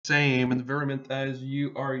same environment as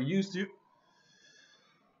you are used to.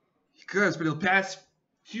 Because for the past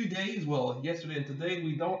few days, well, yesterday and today,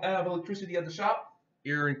 we don't have electricity at the shop.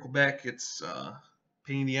 Here in Quebec, it's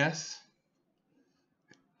pain in the ass.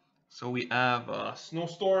 So we have a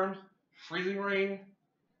snowstorm, freezing rain,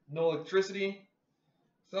 no electricity.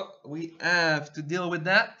 So we have to deal with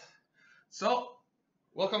that. So,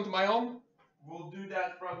 welcome to my home. We'll do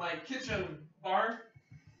that from my kitchen bar.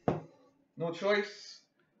 No choice.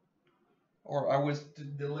 Or I was to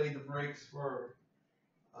delay the breaks for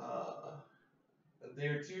a day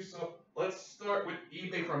or two. So let's start with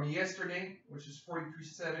eBay from yesterday, which is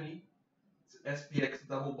 4370. It's SPX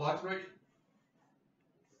double bot rig.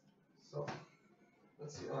 So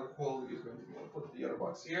let's see how the quality is going to be. I'll put the other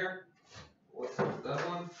box here. Let's put that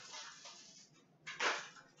one.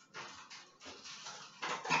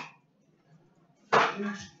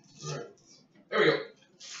 Right. There we go.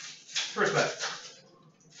 First bet.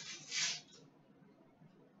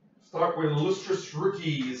 Start with Lustrous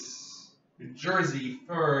Rookies. New Jersey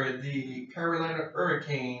for the Carolina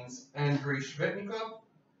Hurricanes, Andrei Shvetnikov.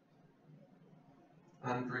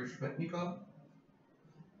 Pack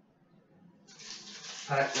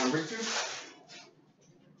number 2.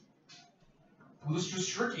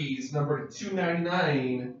 Lustrous Rookies, number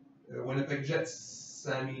 299. Winnipeg Jets,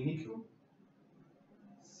 Sami Niku.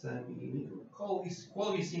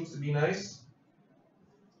 Quality seems to be nice.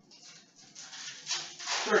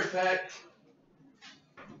 Third pack.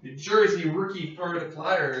 New Jersey rookie for the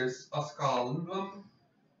Flyers, Oskar Lindblom.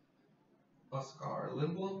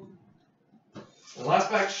 The last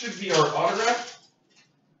pack should be our autograph.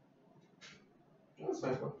 That's a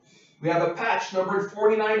nice one. We have a patch number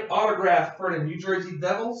 49 autograph for the New Jersey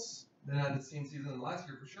Devils. They had the same season last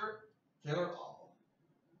year for sure. Taylor Hall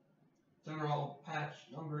patch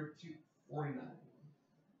number 249.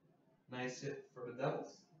 Nice hit for the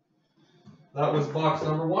Devils. That was box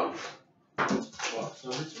number 1. Box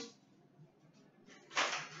number 2.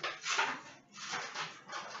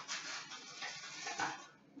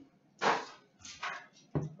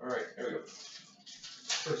 Alright, here we go.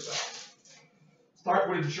 First out. Start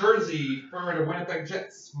with a jersey for the Winnipeg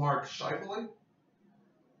Jets, Mark Scheifele.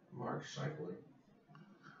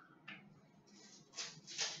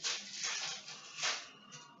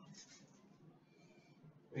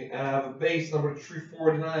 We have a base number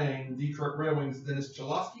 349, Detroit Red Wings, Dennis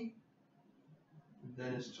Cholowski.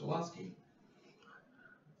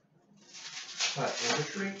 Pack number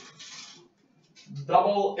 3.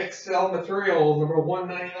 Double XL materials, number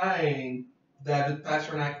 199, David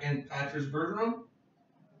Pastrnak and Patrice Bergeron.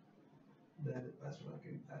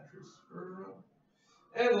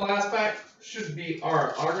 And the last pack should be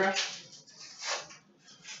our autograph.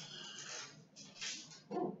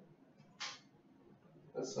 Oh.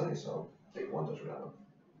 That's nice, so I'll take one touch for that one.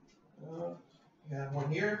 We have one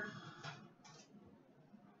here.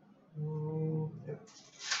 Yep.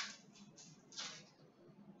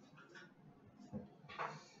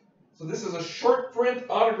 So this is a short print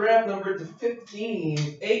autograph number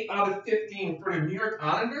 15, 8 out of 15 for the New York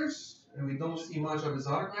Islanders, and we don't see much of his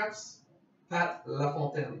autographs. Pat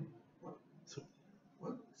Lafontaine. What?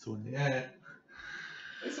 What? Saunier. Yeah.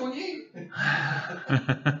 Hey, Saunier.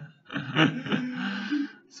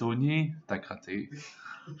 Saunier, t'as gratté.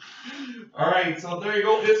 Alright, so there you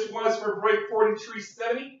go. This was for break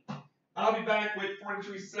 4370. I'll be back with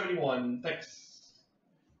 4371. Thanks.